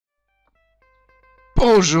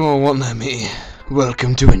Bonjour, mon ami.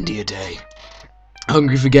 Welcome to India Day.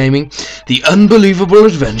 Hungry for gaming? The unbelievable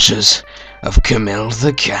adventures of Kamil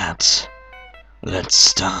the cat. Let's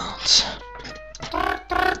start.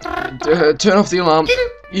 Turn off the alarm.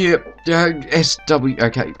 Yep. SW.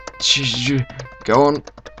 Okay. Go on.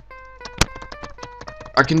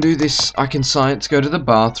 I can do this. I can science. Go to the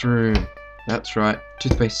bathroom. That's right.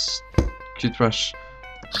 Toothpaste. Toothbrush.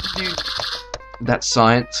 That's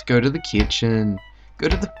science. Go to the kitchen. Go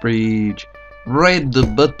to the fridge. Read the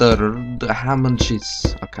butter, the ham and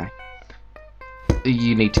cheese. Okay.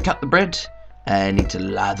 You need to cut the bread. And you need to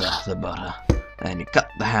lather the butter. And you cut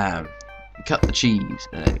the ham. You cut the cheese.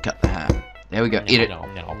 And then you cut the ham. There we go. Eat it.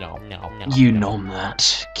 You nom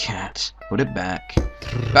that, cat. Put it back.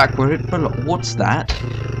 Back where it belongs. What's that?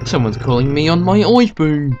 Someone's calling me on my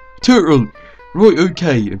iPhone. Turtle. Right,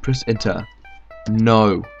 okay. And press enter.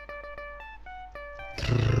 No.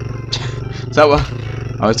 Is that what?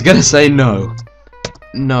 I was gonna say no.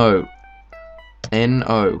 No.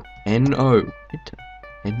 N-O. N-O. Enter.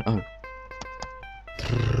 N-O.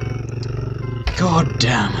 God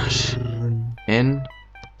damn it. N.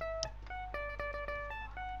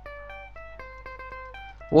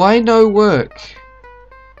 Why no work?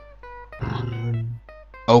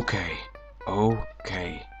 Okay.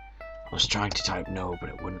 Okay. I was trying to type no, but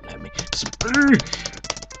it wouldn't let me.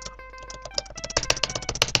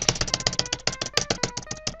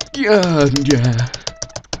 Yeah.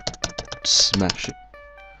 Smash it.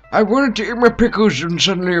 I wanted to eat my pickles and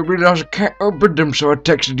suddenly I realized I can't open them, so I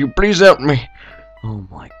texted you. Please help me. Oh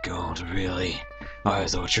my god, really? I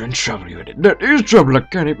thought you were in trouble. You did. That is trouble. I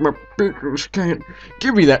can't eat my pickles. Can't.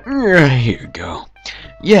 Give me that. Here you go.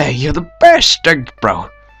 Yeah, you're the best. Thanks,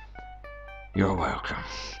 bro. You're welcome.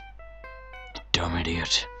 Dumb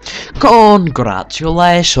idiot.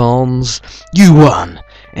 Congratulations. You won.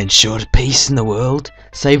 Ensured peace in the world.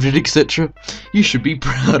 Saved it, etc. You should be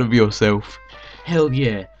proud of yourself. Hell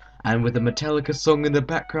yeah. And with a Metallica song in the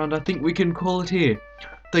background, I think we can call it here.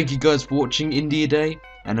 Thank you guys for watching India Day.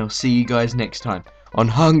 And I'll see you guys next time on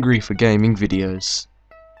Hungry for Gaming videos.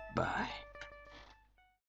 Bye.